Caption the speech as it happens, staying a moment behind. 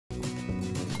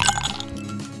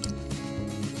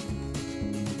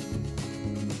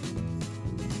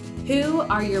Who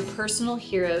are your personal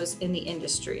heroes in the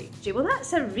industry? Well,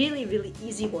 that's a really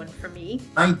easy one for me.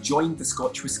 I joined the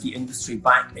Scotch whisky industry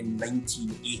back in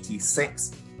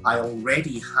 1986. I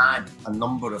already had a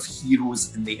number of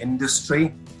heroes in the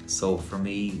industry. So for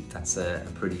me, that's a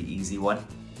pretty easy one.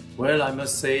 Well, I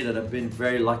must say that I've been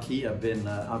very lucky. I've been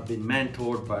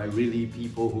mentored by really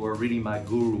people who are really my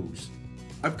gurus.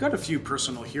 I've got a few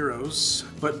personal heroes,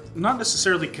 but not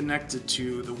necessarily connected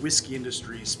to the whiskey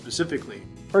industry specifically.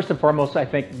 First and foremost, I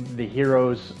think the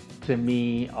heroes to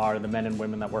me are the men and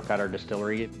women that work at our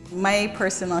distillery. My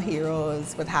personal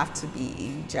heroes would have to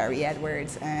be Jerry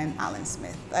Edwards and Alan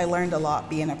Smith. I learned a lot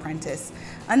being an apprentice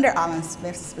under Alan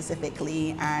Smith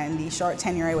specifically, and the short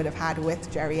tenure I would have had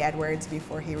with Jerry Edwards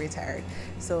before he retired.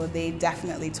 So they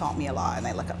definitely taught me a lot, and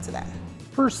I look up to them.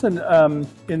 Person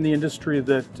in the industry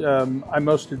that I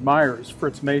most admire is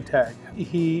Fritz Maytag.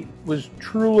 He was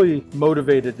truly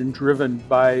motivated and driven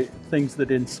by things that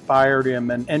inspired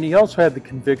him, and he also had the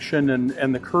conviction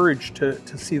and the courage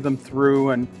to see them through,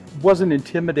 and wasn't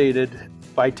intimidated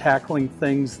by tackling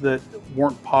things that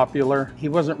weren't popular. He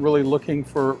wasn't really looking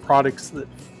for products that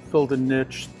filled a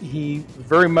niche. He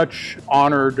very much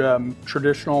honored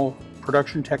traditional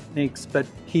production techniques, but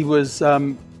he was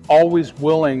always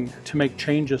willing to make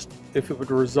changes if it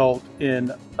would result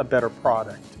in a better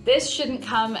product. This shouldn't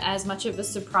come as much of a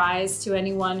surprise to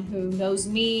anyone who knows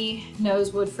me,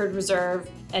 knows Woodford Reserve,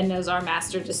 and knows our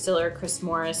master distiller, Chris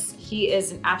Morris. He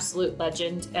is an absolute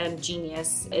legend and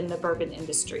genius in the bourbon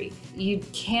industry. You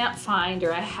can't find,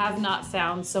 or I have not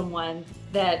found, someone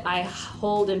that I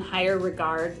hold in higher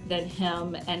regard than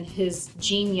him and his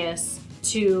genius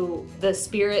to the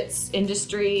spirits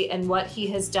industry and what he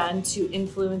has done to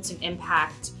influence and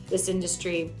impact this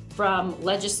industry, from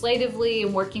legislatively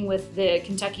and working with the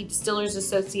Kentucky Distillers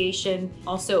Association,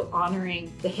 also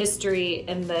honoring the history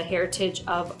and the heritage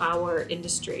of our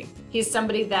industry. He's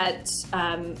somebody that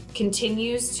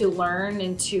continues to learn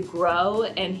and to grow,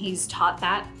 and he's taught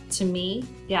that to me.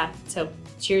 Yeah, so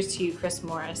cheers to you, Chris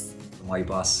Morris. My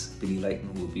boss, Billy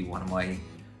Lighton, will be one of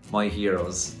my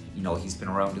heroes. You know, he's been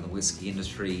around in the whiskey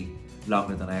industry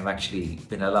longer than I've actually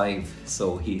been alive,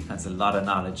 so he has a lot of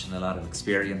knowledge and a lot of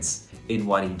experience in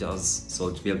what he does.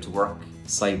 So to be able to work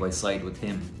side by side with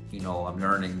him, you know, I'm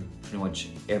learning pretty much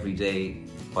every day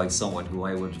by someone who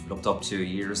I would have looked up to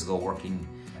years ago working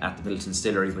at the Middleton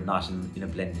Distillery, but not in a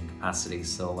blending capacity.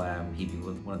 So he'd be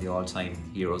one of the all-time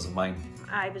heroes of mine.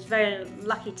 I was very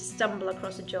lucky to stumble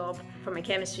across a job for my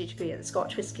chemistry degree at the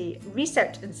Scotch Whisky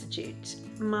Research Institute.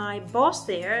 My boss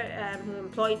there, who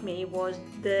employed me, was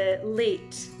the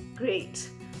late, great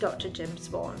Dr. Jim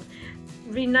Swan,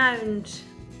 renowned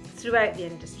throughout the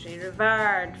industry,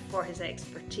 revered for his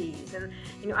expertise, and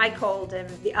I called him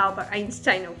the Albert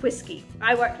Einstein of whiskey.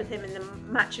 I worked with him in the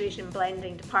maturation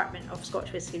blending department of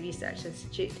Scotch Whisky Research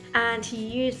Institute, and he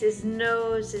used his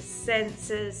nose, his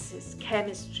senses, his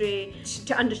chemistry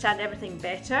to understand everything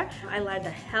better. I learned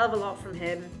a hell of a lot from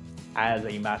him. As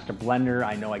a master blender,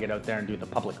 I know I get out there and do the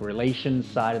public relations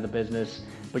side of the business,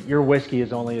 but your whiskey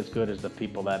is only as good as the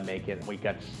people that make it. We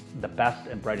got the best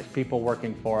and brightest people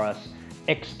working for us.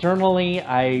 Externally,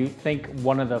 I think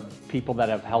one of the people that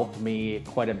have helped me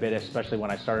quite a bit, especially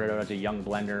when I started out as a young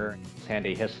blender, is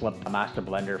Andy Hislop, a master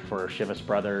blender for Chivas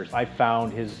Brothers. I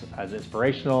found his as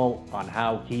inspirational on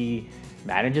how he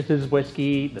manages his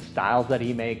whiskey, the styles that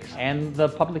he makes, and the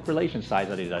public relations side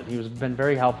that he does. He's been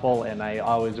very helpful, and I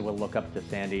always will look up to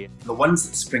Sandy. The ones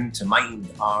that spring to mind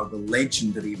are the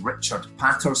legendary Richard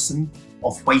Patterson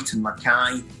of White and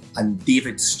Mackay and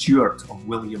David Stewart of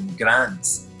William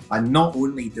Grant's. And not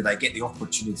only did I get the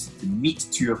opportunity to meet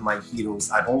two of my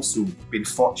heroes, I've also been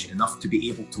fortunate enough to be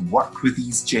able to work with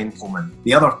these gentlemen.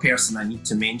 The other person I need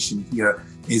to mention here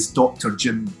is Dr.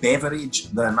 Jim Beveridge,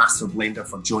 the master blender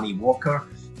for Johnnie Walker,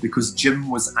 because Jim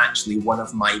was actually one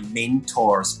of my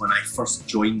mentors when I first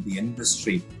joined the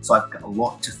industry. So I've got a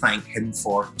lot to thank him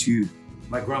for too.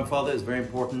 My grandfather is very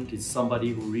important. He's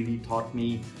somebody who really taught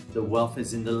me the wealth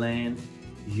is in the land.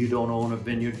 You don't own a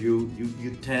vineyard,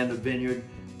 you tend a vineyard.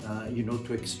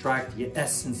 To extract the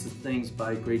essence of things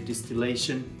by great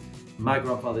distillation. My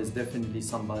grandfather is definitely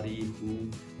somebody who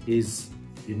is,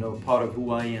 part of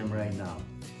who I am right now.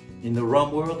 In the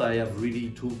rum world, I have really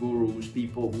two gurus,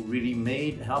 people who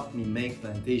really helped me make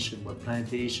plantation what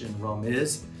plantation rum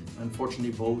is.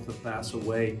 Unfortunately, both have passed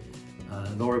away.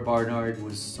 Laurie Barnard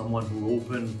was someone who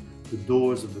opened the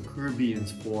doors of the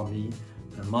Caribbeans for me.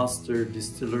 A master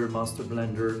distiller, master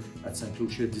blender at St.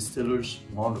 Lucia Distillers.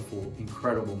 Wonderful,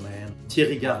 incredible man.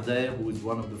 Thierry Gardet, who was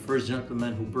one of the first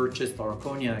gentlemen who purchased our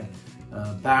cognac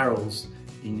barrels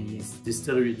in his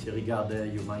distillery. Thierry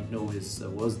Gardet, you might know,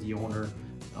 was the owner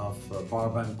of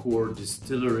Barbancourt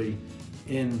Distillery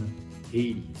in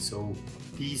Haiti. So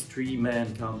these three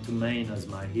men come to mind as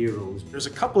my heroes. There's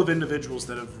a couple of individuals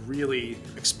that have really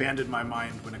expanded my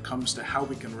mind when it comes to how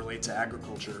we can relate to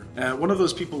agriculture. One of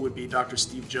those people would be Dr.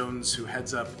 Steve Jones, who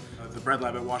heads up the bread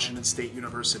lab at Washington State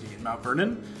University in Mount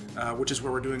Vernon, which is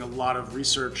where we're doing a lot of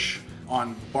research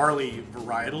on barley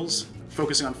varietals,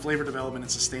 focusing on flavor development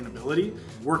and sustainability.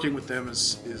 Working with them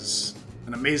is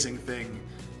an amazing thing,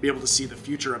 be able to see the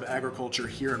future of agriculture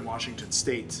here in Washington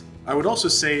State. I would also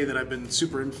say that I've been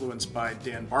super influenced by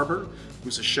Dan Barber,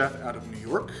 who's a chef out of New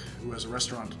York, who has a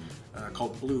restaurant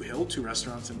called Blue Hill, 2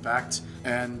 restaurants in fact.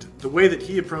 And the way that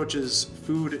he approaches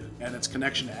food and its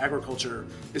connection to agriculture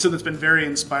is something that's been very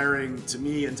inspiring to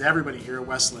me and to everybody here at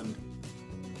Westland.